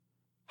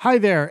Hi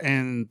there,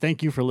 and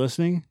thank you for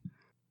listening.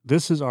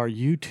 This is our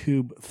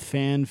YouTube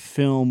fan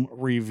film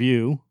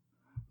review.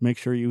 Make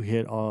sure you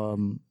hit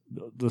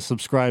the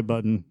subscribe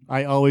button.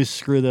 I always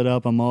screw that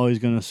up. I'm always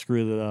going to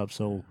screw that up.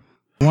 So,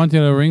 want you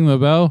to ring the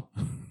bell?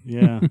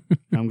 Yeah,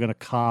 I'm going to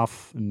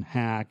cough and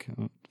hack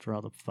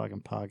throughout the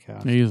fucking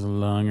podcast. He's a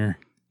longer.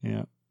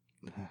 Yeah,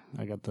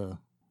 I got the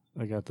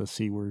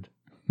C word.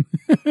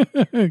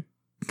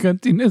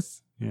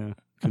 Cuntiness. Yeah,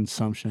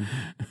 consumption.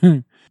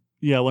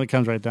 Yeah, when it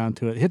comes right down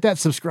to it, hit that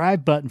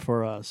subscribe button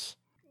for us.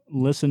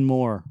 Listen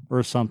more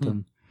or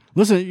something.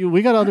 Listen,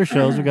 we got other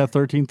shows. We got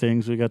 13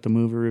 Things. We got the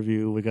movie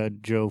review. We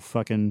got Joe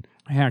fucking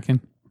hacking,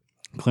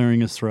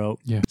 clearing his throat.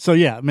 Yeah. So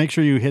yeah, make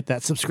sure you hit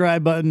that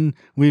subscribe button.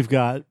 We've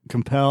got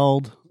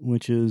Compelled,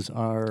 which is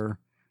our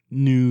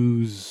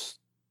news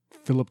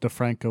Philip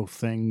DeFranco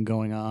thing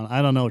going on.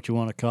 I don't know what you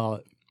want to call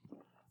it.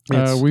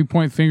 We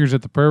point fingers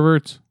at the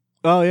perverts.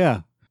 Oh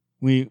yeah,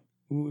 we're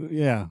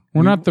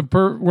not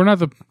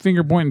the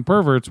finger pointing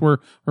perverts. We're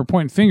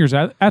pointing fingers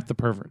at the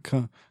pervert.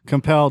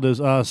 Compelled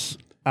is us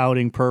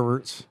outing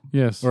perverts.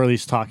 Yes, or at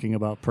least talking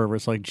about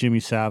perverts like Jimmy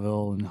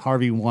Savile and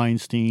Harvey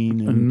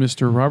Weinstein and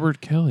Mr.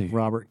 Robert Kelly,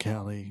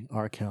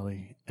 R.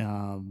 Kelly,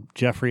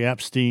 Jeffrey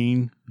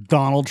Epstein,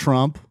 Donald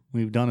Trump.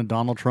 We've done a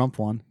Donald Trump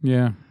one.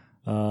 Yeah.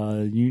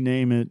 You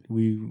name it,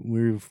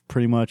 we've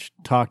pretty much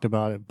talked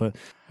about it. But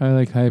I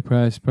like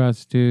high-priced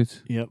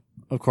prostitutes. Yep.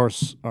 Of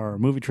course, our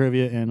movie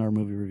trivia and our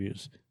movie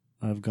reviews.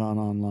 I've gone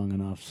on long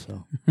enough,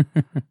 so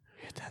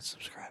hit that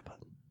subscribe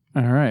button.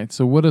 All right.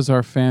 So what is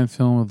our fan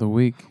film of the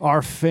week?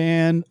 Our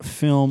fan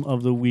film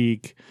of the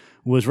week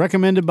was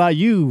recommended by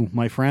you,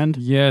 my friend.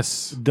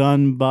 Yes.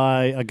 Done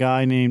by a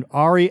guy named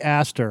Ari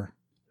Aster.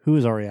 Who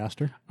is Ari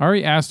Aster?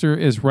 Ari Aster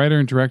is writer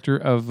and director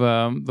of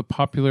the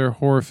popular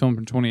horror film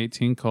from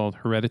 2018 called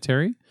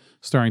Hereditary,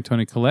 starring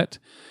Toni Collette,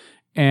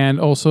 and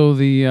also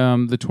the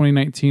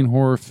 2019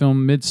 horror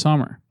film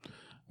Midsommar,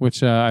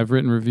 which I've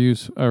written a review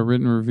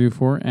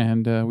for,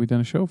 and we've done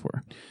a show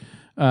for.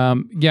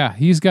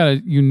 He's got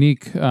a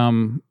unique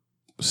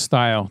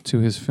style to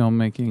his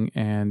filmmaking,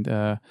 and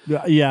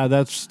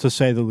that's to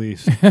say the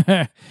least.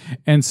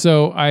 And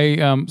so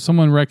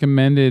someone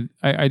recommended.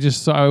 I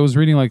was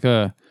reading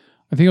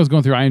I think I was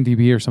going through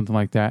IMDb or something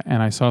like that,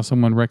 and I saw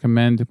someone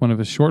recommend one of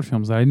his short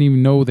films. I didn't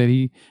even know that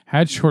he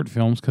had short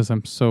films because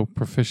I'm so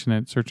proficient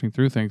at searching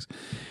through things.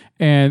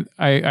 And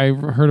I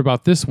heard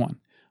about this one.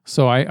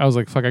 So I was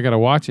like, fuck, I got to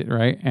watch it,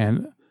 right?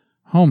 And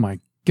oh my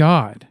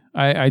God.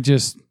 Damn.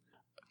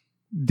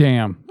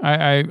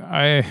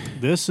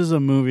 This is a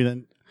movie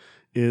that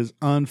is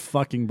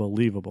unfucking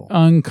believable.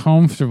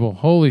 Uncomfortable.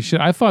 Holy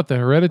shit. I thought the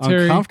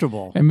Hereditary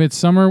uncomfortable and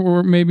Midsommar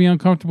were maybe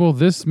uncomfortable.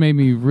 This made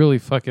me really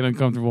fucking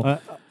uncomfortable. All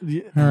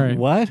right.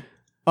 What?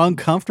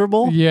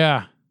 Uncomfortable?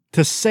 Yeah.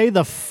 To say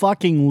the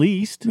fucking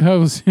least.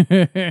 All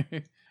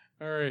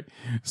right.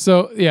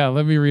 So, yeah,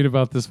 let me read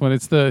about this one.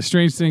 It's the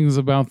Strange Things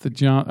About the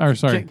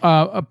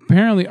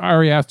apparently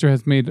Ari Aster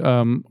has made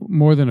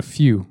more than a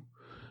few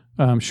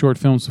short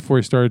films before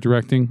he started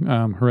directing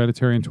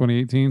Hereditary in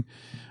 2018.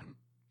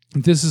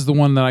 This is the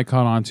one that I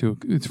caught on to.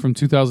 It's from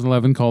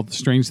 2011 called The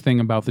Strange Thing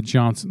About the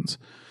Johnsons.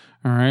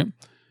 All right.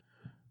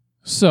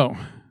 So,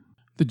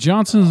 the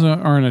Johnsons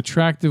are an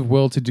attractive,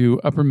 well-to-do,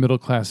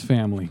 upper-middle-class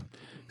family.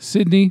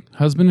 Sidney,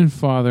 husband and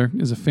father,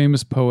 is a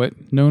famous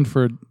poet, known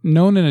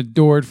and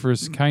adored for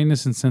his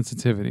kindness and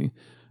sensitivity.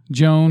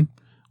 Joan,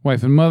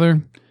 wife and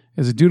mother,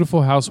 is a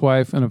dutiful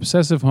housewife, an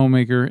obsessive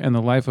homemaker, and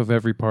the life of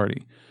every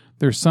party.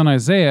 Their son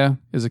Isaiah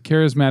is a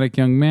charismatic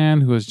young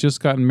man who has just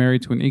gotten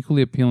married to an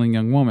equally appealing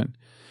young woman.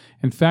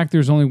 In fact,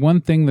 there's only one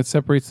thing that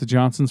separates the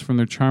Johnsons from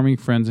their charming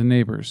friends and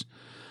neighbors.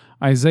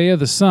 Isaiah,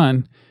 the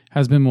son,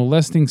 has been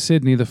molesting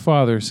Sidney, the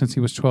father, since he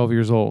was 12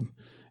 years old.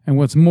 And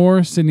what's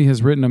more, Sidney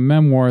has written a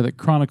memoir that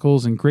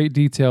chronicles in great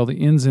detail the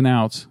ins and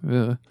outs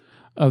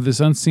of this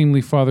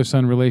unseemly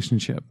father-son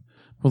relationship.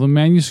 Will the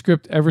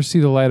manuscript ever see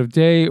the light of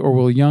day, or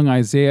will young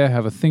Isaiah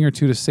have a thing or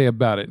two to say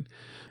about it?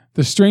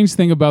 The Strange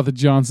Thing About the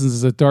Johnsons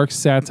is a dark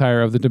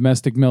satire of the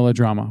domestic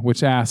melodrama,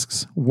 which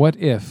asks, what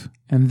if,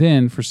 and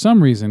then, for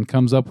some reason,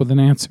 comes up with an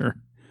answer.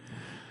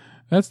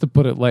 That's to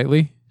put it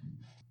lightly.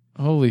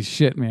 Holy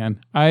shit, man.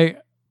 I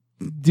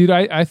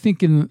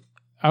think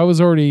I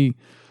was already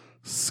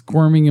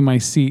squirming in my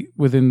seat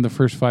within the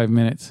first 5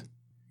 minutes.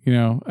 You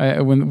know,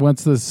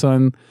 once the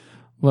son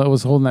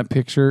was holding that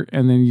picture,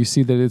 and then you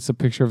see that it's a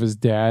picture of his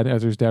dad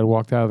after his dad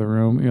walked out of the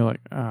room, you're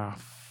like, oh,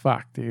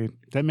 fuck, dude.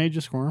 That made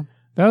you squirm?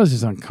 That was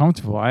just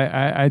uncomfortable.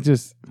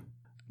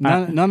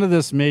 None of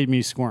this made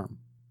me squirm.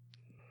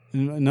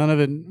 None of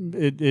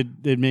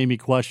it made me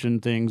question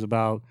things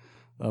about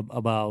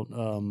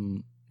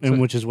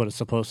which is what it's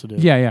supposed to do.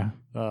 Yeah.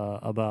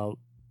 About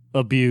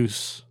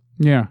abuse.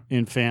 Yeah.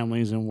 In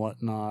families and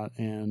whatnot,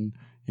 and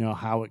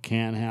how it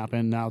can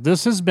happen. Now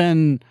this has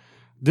been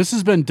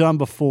done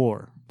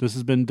before. This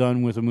has been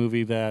done with a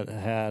movie that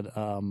had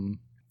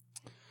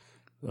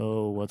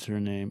what's her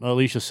name?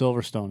 Alicia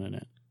Silverstone in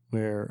it.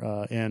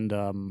 Where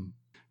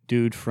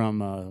dude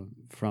from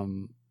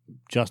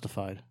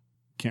Justified,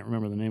 can't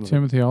remember the name of it.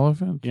 Timothy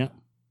Olyphant? Yeah.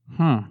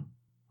 Huh.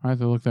 I have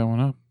to look that one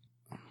up.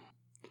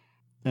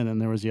 And then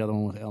there was the other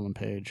one with Ellen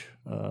Page.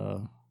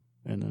 And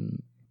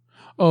then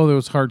Oh, there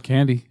was Hard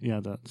Candy. yeah,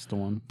 that's the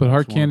one. But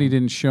Hard That's Candy one.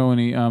 didn't show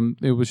any.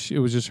 It was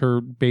just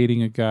her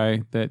baiting a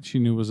guy that she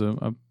knew was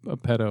a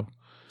pedo.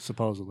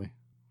 Supposedly.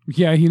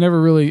 Yeah, he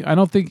never really. I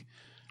don't think.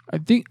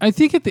 I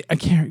think at the. I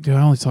can't.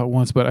 I only saw it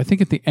once, but I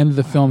think at the end of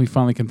the film, he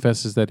finally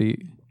confesses that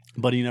he.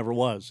 But he never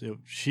was. I'll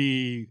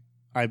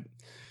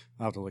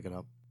have to look it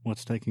up.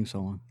 What's taking so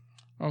long?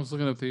 I was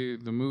looking at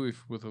the movie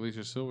with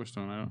Alicia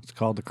Silverstone. I don't. It's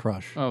called The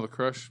Crush. Oh, The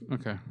Crush.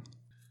 Okay,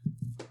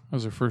 that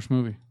was her first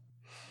movie.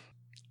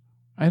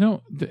 I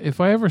don't.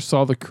 If I ever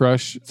saw The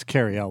Crush, It's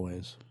Carrie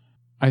Elways.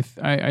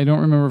 I don't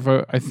remember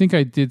if I think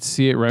I did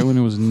see it right when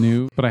it was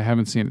new, but I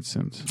haven't seen it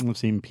since. I've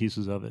seen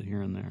pieces of it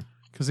here and there.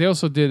 Because they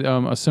also did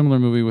a similar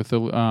movie with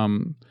the oh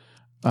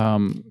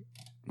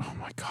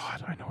my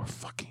god, I know her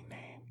fucking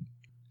name.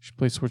 She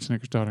played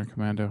Schwarzenegger's daughter in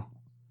Commando.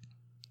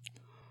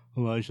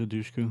 Elijah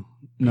Dushku?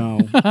 No.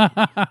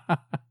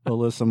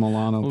 Alyssa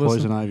Milano,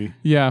 Poison Ivy.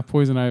 Yeah,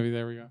 Poison Ivy.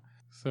 There we go.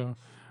 So,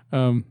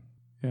 yeah,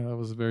 that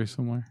was very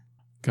similar.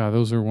 God,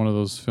 those are one of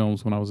those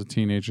films when I was a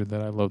teenager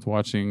that I loved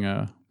watching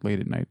late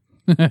at night.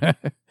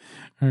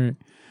 All right.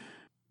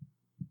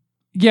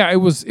 Yeah, it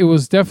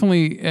was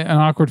definitely an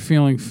awkward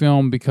feeling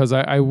film because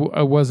I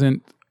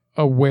wasn't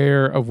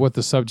aware of what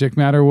the subject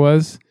matter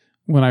was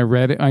when I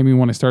read it. I mean,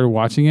 when I started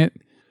watching it.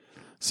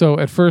 So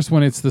at first,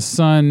 when it's the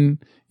son,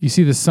 you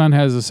see the son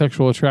has a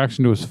sexual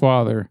attraction to his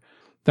father.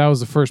 That was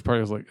the first part.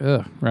 I was like,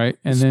 ugh, right?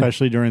 And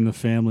especially during the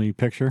family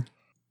picture.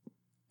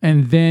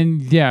 And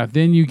then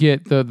you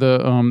get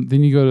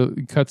then you go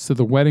to cuts to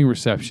the wedding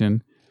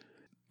reception,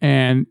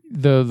 and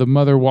the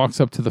mother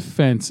walks up to the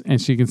fence and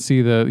she can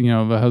see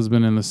the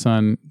husband and the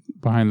son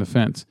behind the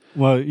fence.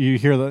 Well, you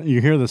hear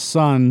the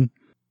son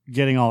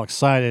getting all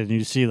excited, and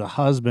you see the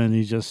husband.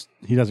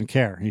 He doesn't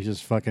care. He's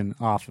just fucking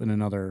off in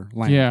another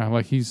land. Yeah,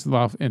 like he's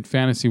off in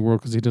fantasy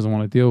world because he doesn't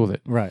want to deal with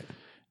it. Right.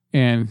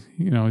 And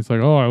he's like,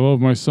 oh, I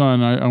love my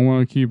son. I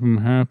want to keep him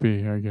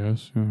happy, I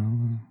guess.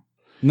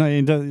 No,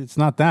 it's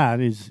not that.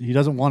 He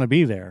doesn't want to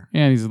be there.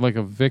 And he's like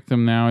a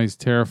victim now. He's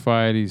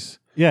terrified.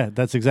 Yeah,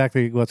 that's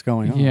exactly what's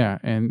going on. Yeah,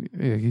 and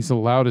he's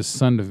allowed his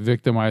son to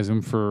victimize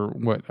him for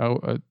what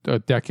a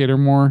decade or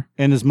more.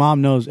 And his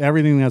mom knows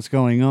everything that's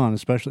going on,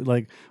 especially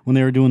like when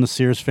they were doing the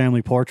Sears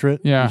family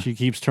portrait. Yeah, and she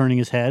keeps turning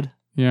his head.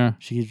 Yeah,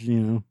 she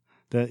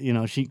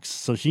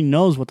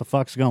knows what the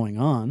fuck's going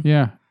on.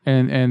 Yeah,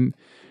 and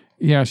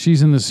yeah,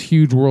 she's in this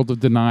huge world of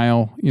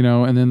denial,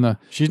 and then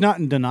she's not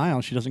in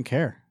denial. She doesn't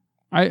care.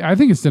 I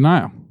think it's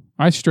denial.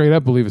 I straight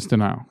up believe it's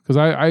denial because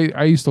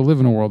I used to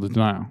live in a world of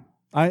denial.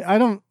 I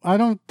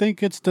don't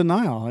think it's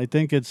denial. I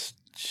think it's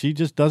she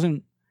just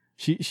doesn't.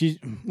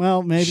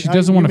 Well, maybe she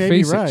doesn't want to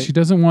face right. it. She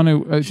doesn't want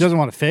to. She doesn't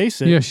want to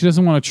face it. Yeah, she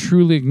doesn't want to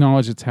truly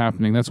acknowledge it's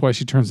happening. That's why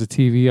she turns the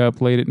TV up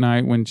late at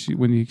night when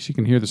she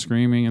can hear the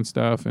screaming and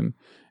stuff, and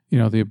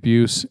the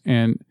abuse.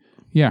 And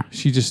yeah,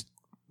 she just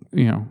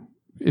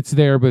it's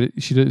there, but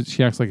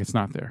she acts like it's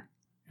not there.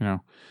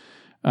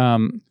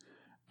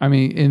 I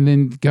mean, and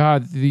then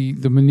God,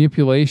 the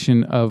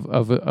manipulation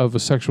of a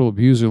sexual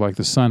abuser like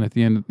the son at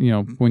the end,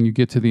 when you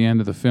get to the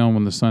end of the film,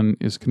 when the son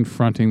is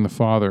confronting the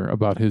father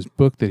about his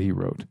book that he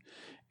wrote,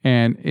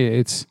 and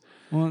it's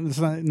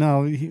not.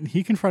 No,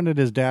 he confronted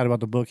his dad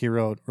about the book he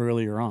wrote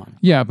earlier on.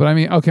 Yeah, but I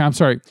mean, okay, I'm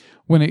sorry.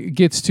 When it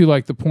gets to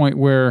like the point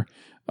where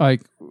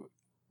like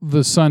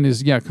the son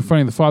is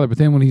confronting the father, but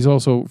then when he's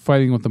also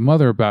fighting with the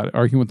mother about it,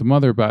 arguing with the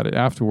mother about it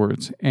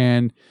afterwards,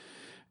 and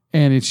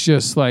it's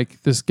just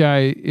like this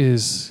guy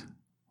is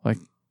like,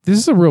 this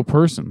is a real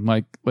person.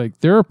 Like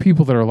there are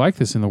people that are like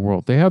this in the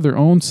world. They have their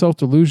own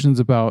self-delusions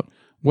about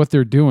what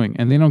they're doing,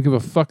 and they don't give a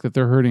fuck that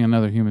they're hurting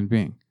another human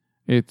being.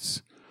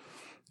 It's,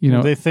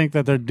 they think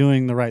that they're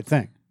doing the right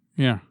thing.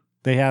 Yeah.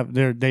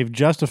 They've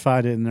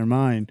justified it in their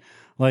mind.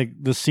 Like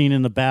the scene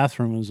in the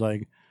bathroom was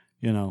like,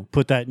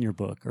 put that in your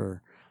book,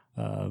 or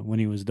when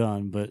he was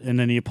done, and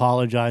then he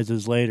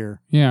apologizes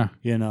later. Yeah,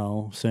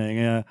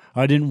 saying,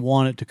 I didn't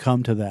want it to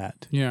come to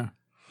that. Yeah,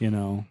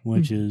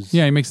 which is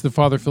he makes the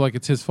father feel like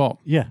it's his fault.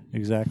 Yeah,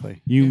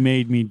 exactly. You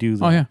made me do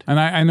that. Oh yeah, and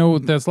I know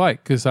what that's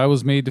like because I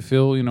was made to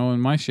feel in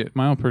my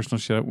own personal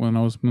shit when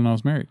I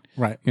was married.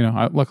 Right.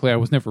 Luckily I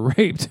was never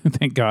raped,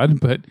 thank God.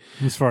 But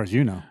as far as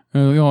you know.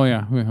 Oh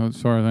yeah,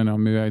 as far as I know,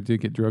 maybe I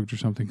did get drugged or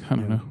something. I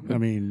don't know. But, I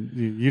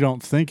mean, you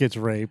don't think it's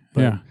rape,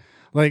 but yeah.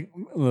 Like,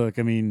 look,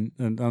 I mean,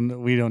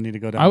 we don't need to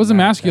go down. I was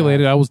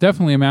emasculated. I was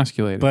definitely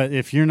emasculated. But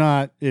if you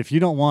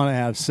don't want to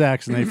have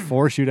sex and they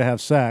force you to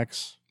have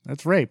sex,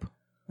 that's rape.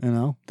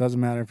 Doesn't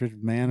matter if it's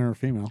man or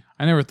female.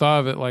 I never thought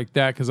of it like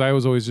that because I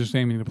was always just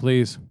aiming to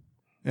please.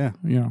 Yeah.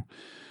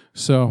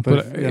 So,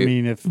 but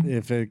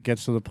if it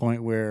gets to the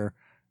point where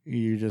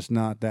you're just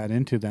not that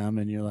into them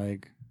and you're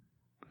like,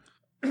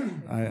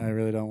 I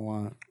really don't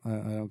want, I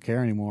don't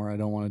care anymore. I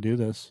don't want to do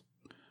this.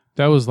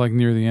 That was like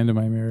near the end of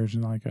my marriage,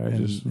 and like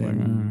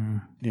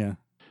yeah.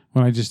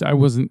 When I just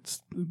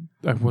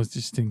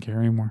didn't care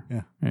anymore.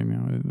 Yeah,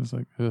 it was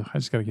like, ugh, I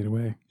just got to get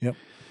away. Yep.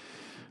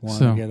 Want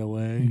So- to get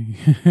away.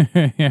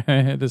 Yeah, I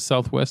had to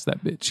Southwest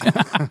that bitch.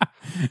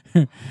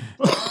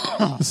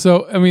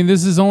 So, I mean,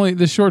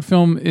 this short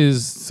film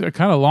is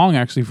kind of long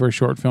actually for a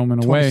short film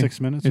in a way.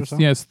 26 minutes or It's so?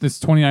 yes, it's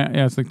 29.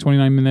 Yeah, it's like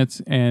 29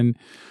 minutes, and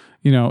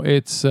you know,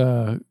 it's.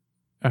 I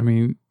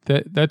mean,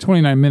 that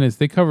 29 minutes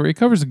it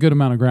covers a good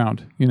amount of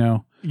ground. You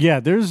know. Yeah,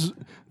 there's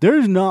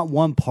not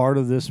one part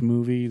of this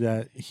movie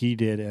that he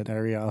did and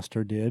Ari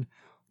Aster did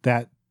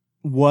that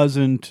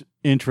wasn't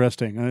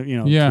interesting. You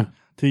know, Yeah.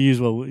 to use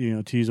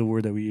to use a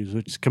word that we use,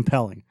 which is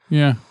compelling.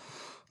 Yeah.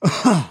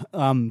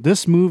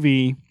 This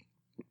movie,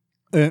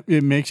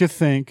 it makes you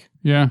think.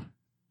 Yeah.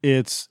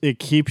 It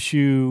keeps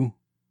you,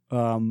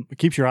 it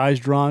keeps your eyes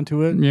drawn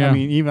to it. Yeah. I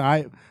mean, even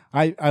I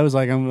was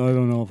like, I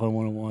don't know if I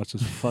want to watch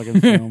this fucking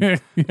film. Yeah.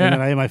 And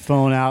then I had my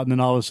phone out, and then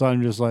all of a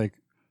sudden, just like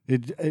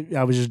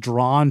I was just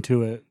drawn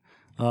to it,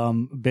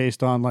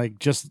 based on like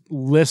just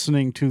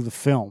listening to the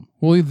film.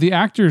 Well, the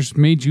actors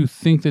made you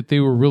think that they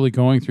were really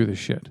going through the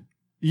shit.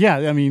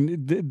 Yeah, I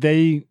mean,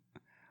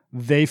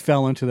 they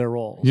fell into their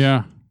roles.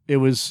 Yeah. It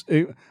was,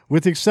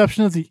 with the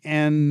exception of the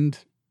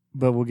end,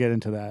 but we'll get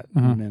into that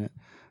in a minute.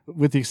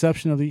 With the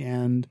exception of the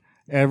end,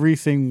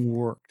 everything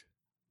worked.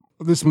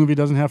 This movie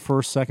doesn't have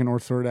first, second, or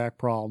third act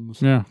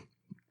problems. Yeah.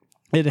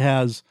 It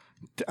has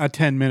a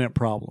 10-minute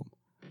problem,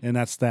 and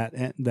that's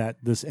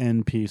this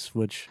end piece.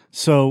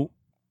 So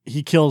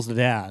he kills the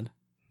dad.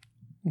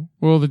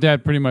 Well, the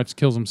dad pretty much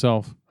kills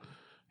himself.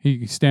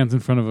 He stands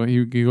in front of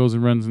he goes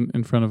and runs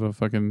in front of a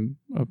fucking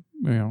a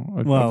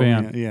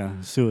van.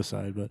 Yeah,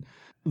 suicide. But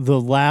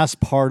the last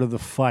part of the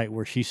fight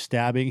where she's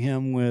stabbing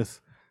him with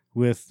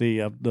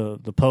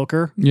the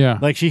poker. Yeah.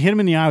 Like she hit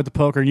him in the eye with the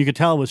poker, and you could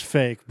tell it was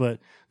fake,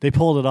 but they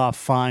pulled it off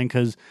fine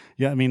because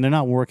I mean they're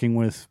not working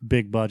with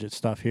big budget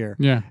stuff here.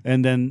 Yeah.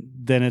 And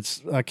then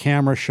it's a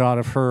camera shot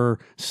of her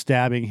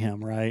stabbing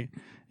him, right?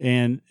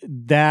 And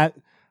that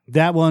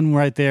one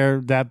right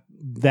there,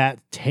 that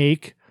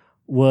take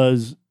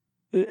was,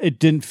 it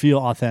didn't feel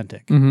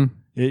authentic. Mm-hmm.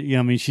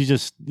 I mean, she's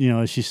just,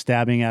 she's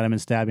stabbing at him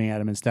and stabbing at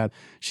him and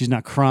she's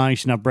not crying.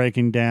 She's not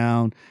breaking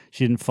down.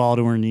 She didn't fall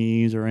to her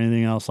knees or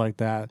anything else like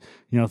that.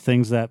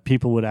 Things that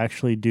people would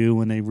actually do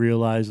when they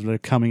realize that they're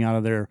coming out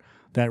of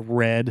that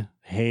red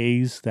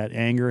haze, that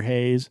anger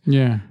haze,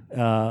 Yeah.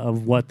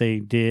 of what they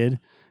did,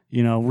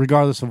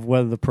 regardless of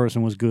whether the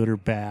person was good or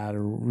bad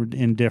or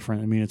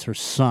indifferent. I mean, it's her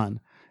son.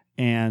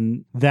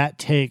 And that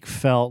take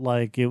felt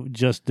like it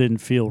just didn't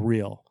feel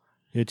real.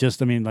 It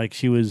just, I mean, like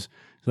she was,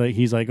 like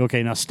he's like,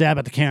 okay, now stab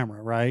at the camera,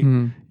 right?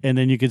 Mm-hmm. And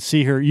then you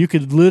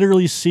could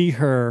literally see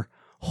her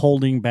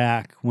holding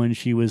back when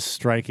she was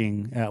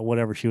striking at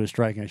whatever she was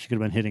striking at. She could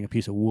have been hitting a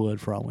piece of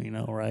wood for all we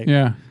know, right?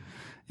 Yeah.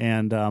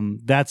 And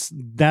that's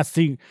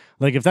the,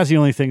 like, if that's the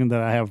only thing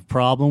that I have a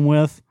problem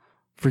with,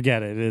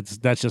 forget it.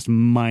 That's just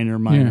minor.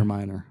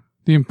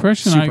 The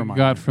impression Super I minor.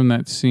 got from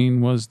that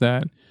scene was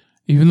that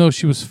even though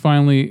she was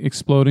finally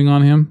exploding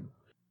on him,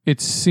 it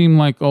seemed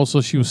like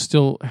also she was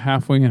still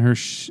halfway in her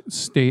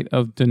state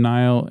of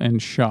denial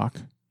and shock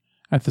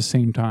at the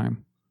same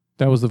time.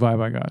 That was the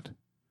vibe I got.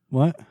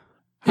 What?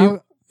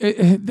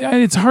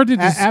 It's hard to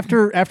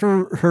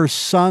After her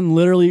son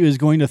literally is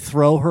going to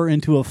throw her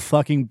into a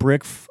fucking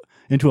brick,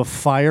 into a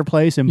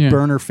fireplace and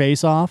burn her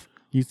face off,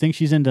 you think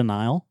she's in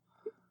denial?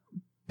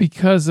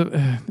 Because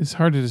it's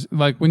hard to,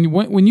 like,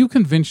 when you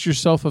convince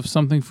yourself of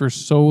something for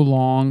so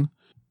long,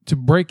 to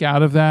break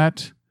out of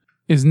that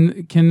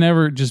can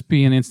never just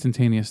be an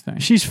instantaneous thing.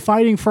 She's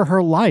fighting for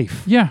her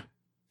life. Yeah.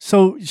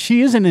 So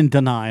she isn't in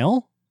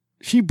denial.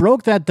 She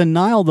broke that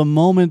denial the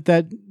moment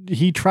that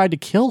he tried to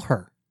kill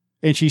her,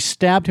 and she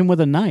stabbed him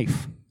with a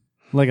knife,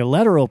 like a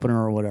letter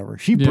opener or whatever.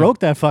 She broke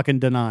that fucking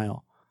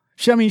denial.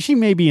 She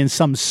may be in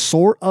some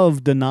sort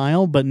of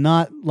denial, but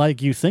not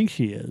like you think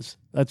she is.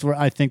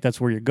 I think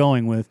that's where you're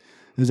going with,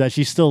 is that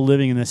she's still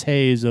living in this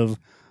haze of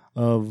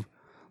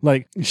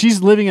like,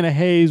 she's living in a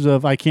haze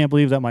of, I can't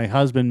believe that my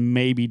husband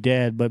may be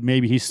dead, but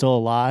maybe he's still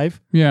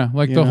alive. Yeah,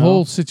 like the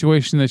whole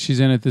situation that she's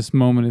in at this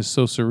moment is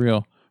so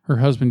surreal. Her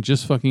husband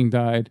just fucking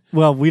died.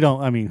 Well,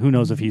 who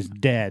knows if he's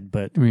dead,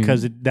 but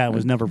because that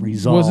was never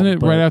resolved. Wasn't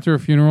it right after a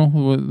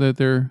funeral that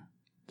they're...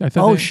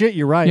 Shit,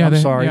 you're right. I'm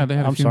sorry.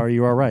 I'm sorry,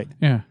 you are right.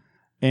 Yeah.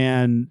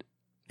 And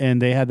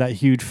they had that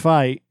huge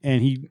fight,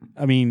 and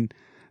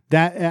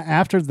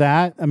after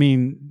that,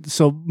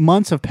 so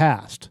months have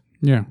passed.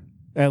 Yeah.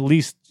 At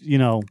least,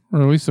 or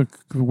at least a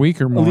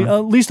week or more.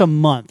 At least a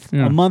month.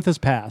 Yeah. A month has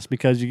passed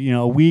because,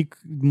 a week,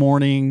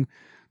 mourning,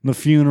 the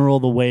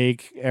funeral, the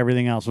wake,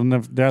 everything else. And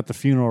they're at the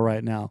funeral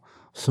right now.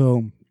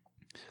 So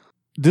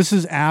this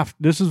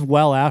is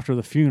well after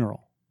the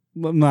funeral.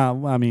 No,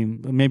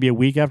 maybe a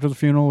week after the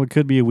funeral. It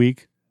could be a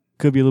week.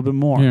 Could be a little bit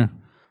more. Yeah.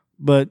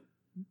 But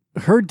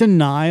her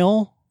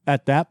denial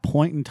at that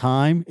point in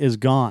time is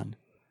gone.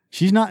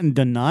 She's not in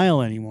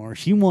denial anymore.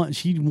 She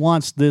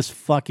wants this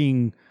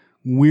fucking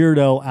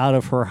weirdo out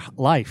of her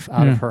life,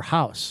 out of her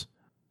house.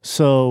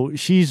 So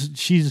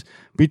she's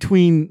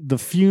between the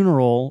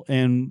funeral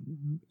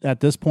and at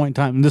this point in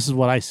time, and this is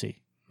what I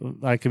see.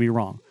 I could be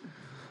wrong.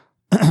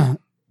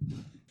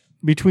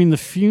 Between the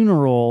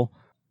funeral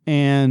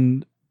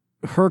and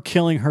her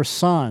killing her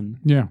son,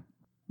 Yeah.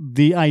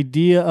 the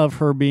idea of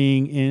her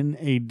being in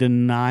a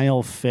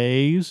denial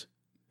phase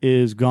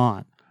is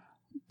gone.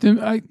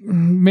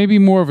 Maybe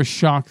more of a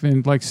shock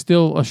than like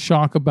still a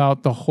shock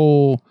about the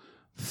whole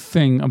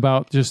thing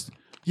about just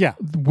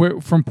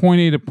where from point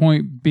A to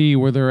point B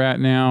where they're at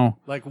now.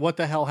 Like what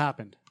the hell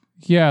happened?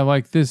 Yeah,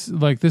 like this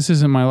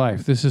isn't my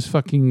life. This is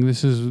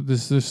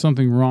there's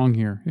something wrong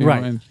here. You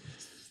right. know? And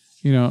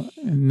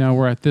and now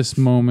we're at this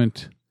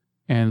moment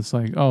and it's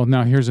like, oh,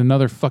 now here's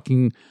another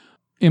fucking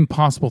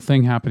impossible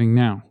thing happening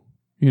now.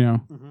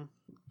 Mm-hmm.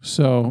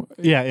 So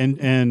yeah,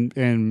 and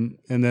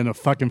then a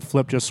fucking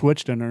flip just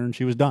switched in her and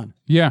she was done.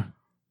 Yeah.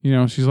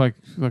 She's like,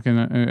 fucking,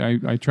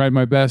 I tried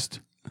my best.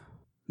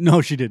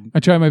 No, she didn't. I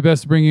tried my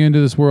best to bring you into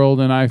this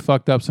world and I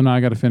fucked up, so now I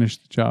got to finish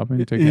the job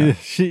and take it.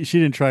 She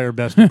didn't try her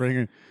best to bring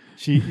her.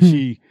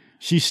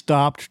 She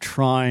stopped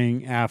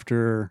trying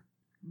after.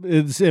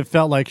 It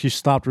felt like she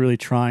stopped really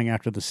trying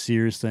after the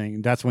Sears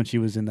thing. That's when she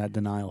was in that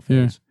denial phase.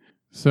 Yeah.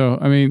 So,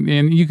 I mean,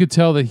 and you could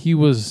tell that he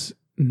was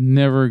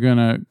never going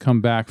to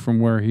come back from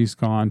where he's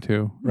gone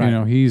to.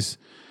 Right. He's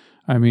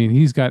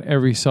got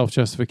every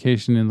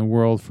self-justification in the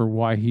world for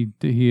why he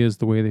is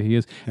the way that he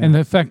is. Yeah. And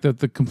the fact that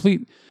the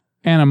complete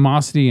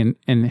animosity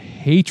and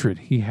hatred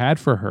he had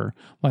for her,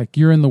 like,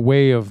 you're in the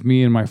way of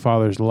me and my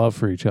father's love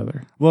for each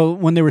other. Well,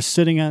 when they were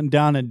sitting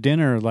down at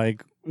dinner,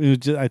 like, it was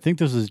just, I think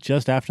this was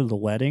just after the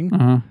wedding,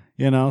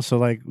 so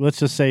like, let's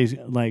just say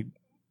like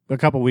a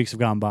couple weeks have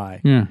gone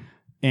by. Yeah.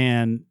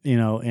 And,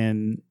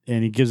 and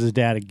he gives his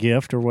dad a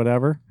gift or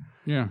whatever.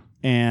 Yeah.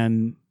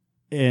 And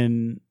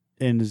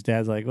his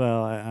dad's like,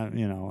 well, I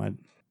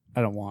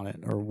don't want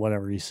it or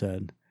whatever he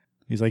said.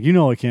 He's like,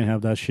 I can't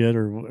have that shit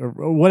or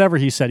whatever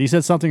he said. He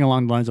said something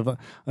along the lines of,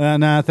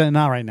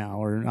 not right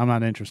now, or I'm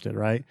not interested,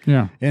 right?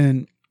 Yeah.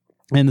 And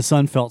the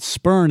son felt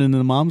spurned, and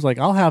the mom's like,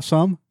 I'll have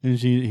some. And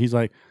he's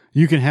like,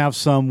 you can have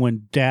some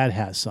when dad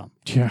has some.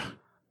 Yeah.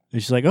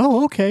 And she's like,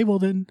 oh, okay, well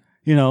then,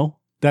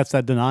 that's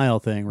that denial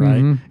thing,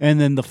 right? Mm-hmm. And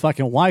then the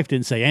fucking wife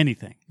didn't say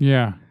anything.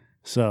 Yeah.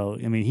 So,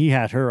 I mean, he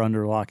had her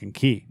under lock and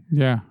key.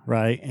 Yeah.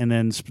 Right? And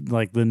then,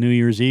 like, the New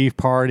Year's Eve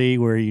party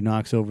where he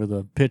knocks over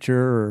the pitcher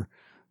or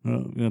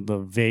the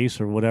vase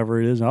or whatever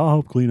it is. I'll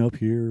help clean up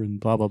here and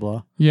blah, blah,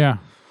 blah. Yeah.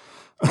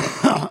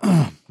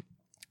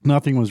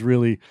 Nothing was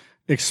really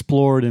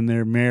explored in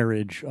their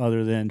marriage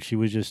other than she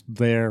was just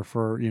there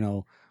for,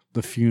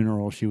 the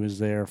funeral. She was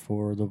there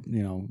for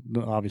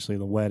obviously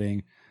the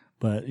wedding.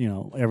 But,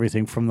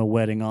 everything from the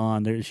wedding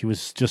on, she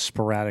was just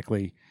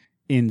sporadically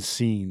in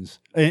scenes.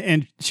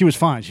 And she was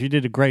fine. She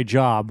did a great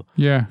job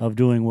of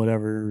doing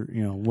whatever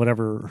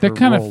that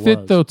kind of fit,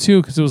 was. Though,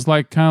 too, because it was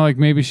like kind of like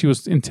maybe she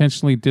was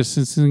intentionally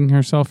distancing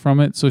herself from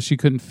it so she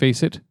couldn't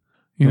face it,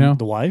 The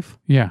wife?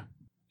 Yeah.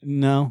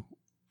 No.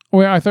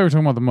 Oh, yeah, I thought we were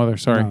talking about the mother.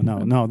 Sorry.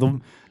 No.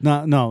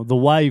 The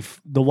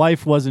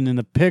wife wasn't in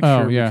the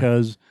picture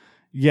because,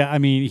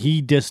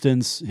 he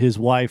distanced his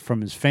wife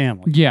from his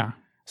family. Yeah.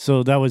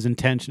 So that was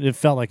intentional. It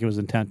felt like it was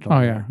intentional.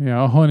 Oh, yeah.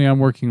 Yeah. Oh, honey, I'm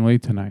working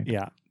late tonight.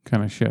 Yeah.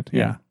 Kind of shit.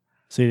 Yeah.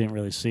 So you didn't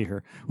really see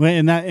her. Well,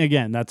 and that,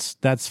 again,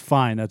 that's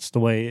fine. That's the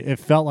way it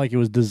felt like it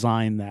was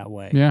designed that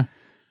way. Yeah.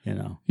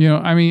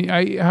 I mean,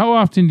 how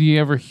often do you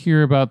ever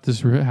hear about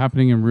this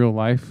happening in real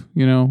life?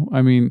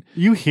 I mean,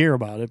 you hear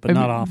about it, but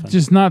not often.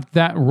 Just not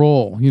that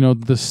role.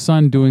 The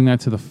son doing that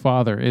to the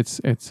father.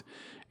 It's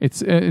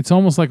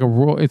almost like a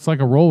role. It's like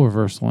a role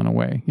reversal in a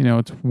way.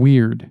 It's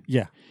weird.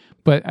 Yeah.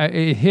 But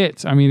it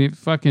hits. I mean,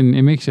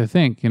 it makes you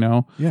think.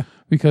 Yeah.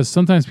 Because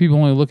sometimes people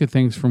only look at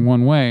things from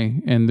one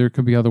way, and there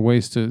could be other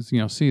ways to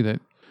see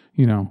that.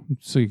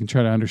 So you can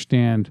try to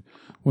understand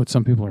what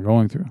some people are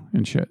going through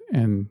and shit.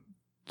 And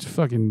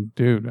fucking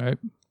dude,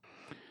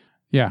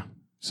 yeah.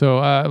 So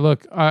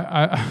look,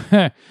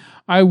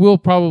 I will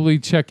probably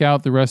check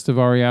out the rest of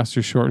Ari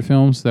Aster's short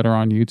films that are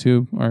on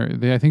YouTube,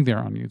 I think they're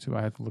on YouTube.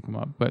 I have to look them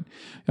up, but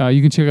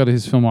you can check out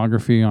his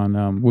filmography on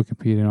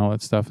Wikipedia and all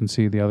that stuff, and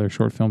see the other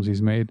short films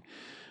he's made.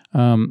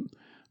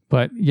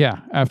 But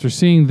yeah, after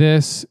seeing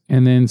this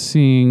and then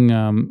seeing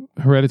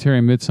Hereditary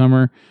and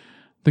Midsommar,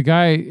 the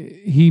guy,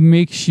 he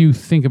makes you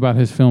think about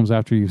his films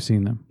after you've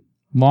seen them.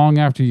 Long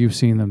after you've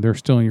seen them, they're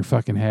still in your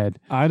fucking head.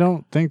 I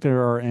don't think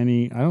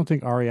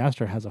Ari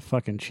Aster has a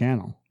fucking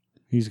channel.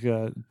 He's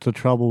got The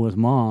Trouble with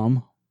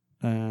Mom,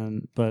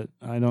 but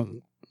I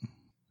don't.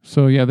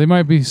 So yeah, they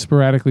might be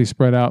sporadically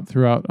spread out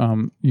throughout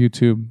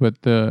YouTube, but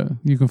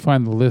you can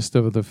find the list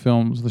of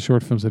the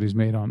short films that he's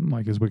made on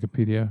like his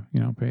Wikipedia,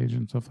 page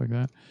and stuff like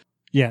that.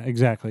 Yeah,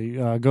 exactly.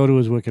 Go to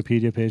his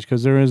Wikipedia page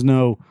because there's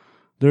no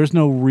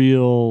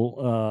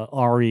real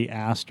Ari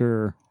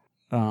Aster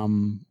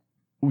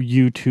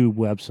YouTube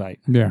website.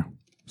 Yeah.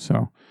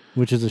 So,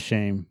 which is a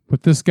shame.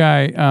 But this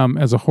guy,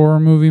 as a horror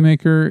movie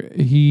maker,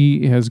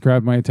 he has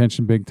grabbed my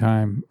attention big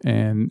time,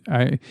 and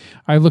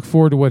I look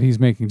forward to what he's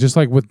making. Just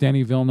like with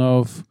Denis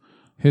Villeneuve,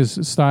 his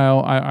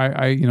style.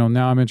 I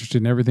now I'm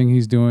interested in everything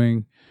he's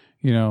doing.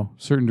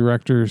 Certain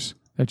directors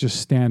that just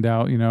stand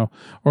out.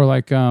 Or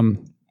like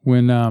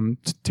when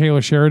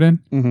Taylor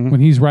Sheridan, when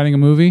he's writing a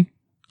movie,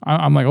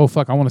 I'm like, oh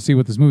fuck, I want to see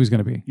what this movie's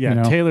going to be.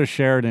 Yeah, Taylor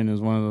Sheridan is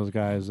one of those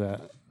guys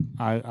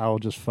I'll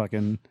just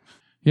fucking.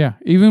 Yeah,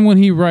 even when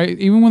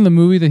the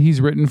movie that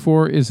he's written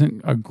for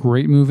isn't a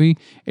great movie,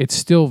 it's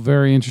still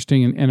very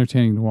interesting and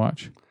entertaining to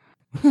watch.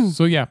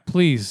 So yeah,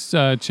 please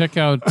check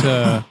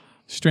out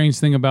Strange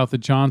Thing About the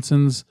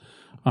Johnsons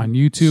on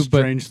YouTube.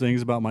 Strange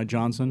things about my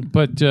Johnson.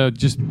 But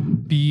just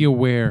be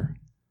aware.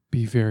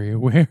 Be very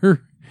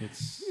aware.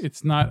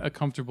 It's not a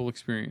comfortable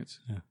experience.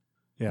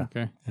 Yeah.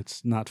 Okay.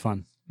 It's not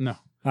fun. No. All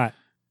right.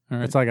 All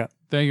right. That's all I got.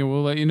 Thank you.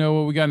 We'll let you know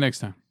what we got next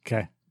time.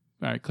 Okay.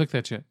 All right. Click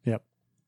that shit. Yep.